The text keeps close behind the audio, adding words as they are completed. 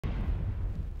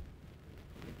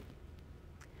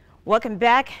Welcome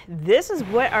back. This is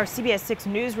what our CBS 6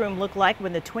 newsroom looked like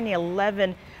when the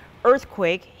 2011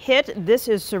 earthquake hit. This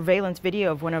is surveillance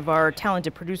video of one of our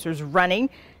talented producers running.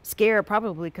 Scared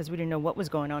probably because we didn't know what was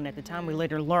going on at the time. We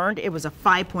later learned it was a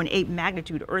 5.8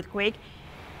 magnitude earthquake.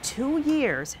 2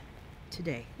 years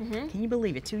today. Can you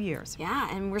believe it? 2 years.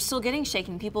 Yeah, and we're still getting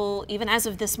shaken. People, even as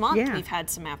of this month, we've had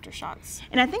some aftershocks.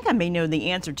 And I think I may know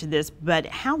the answer to this, but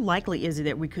how likely is it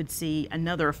that we could see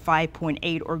another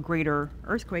 5.8 or greater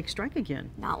earthquake strike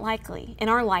again? Not likely in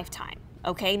our lifetime.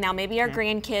 Okay, now maybe our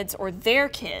grandkids or their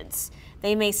kids,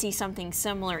 they may see something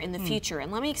similar in the future. And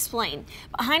let me explain.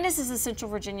 Behind us is the Central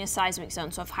Virginia Seismic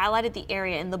Zone. So I've highlighted the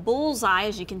area, and the bullseye,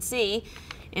 as you can see,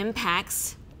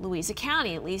 impacts Louisa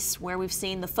County, at least where we've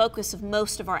seen the focus of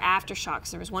most of our aftershocks.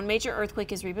 There was one major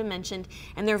earthquake, as Reba mentioned,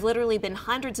 and there have literally been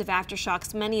hundreds of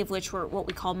aftershocks, many of which were what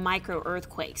we call micro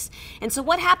earthquakes. And so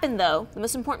what happened, though, the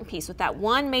most important piece with that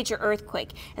one major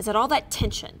earthquake is that all that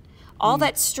tension, all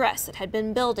that stress that had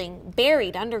been building,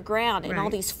 buried underground in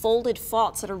all these folded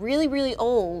faults that are really, really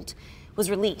old, was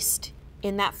released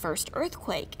in that first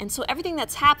earthquake. And so everything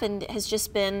that's happened has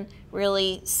just been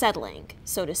really settling,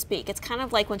 so to speak. It's kind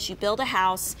of like once you build a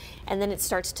house and then it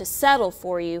starts to settle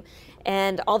for you,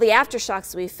 and all the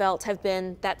aftershocks that we felt have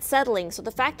been that settling. So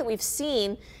the fact that we've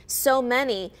seen so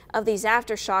many of these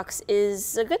aftershocks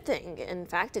is a good thing. In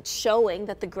fact, it's showing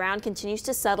that the ground continues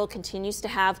to settle, continues to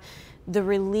have the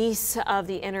release of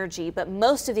the energy, but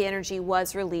most of the energy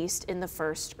was released in the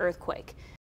first earthquake.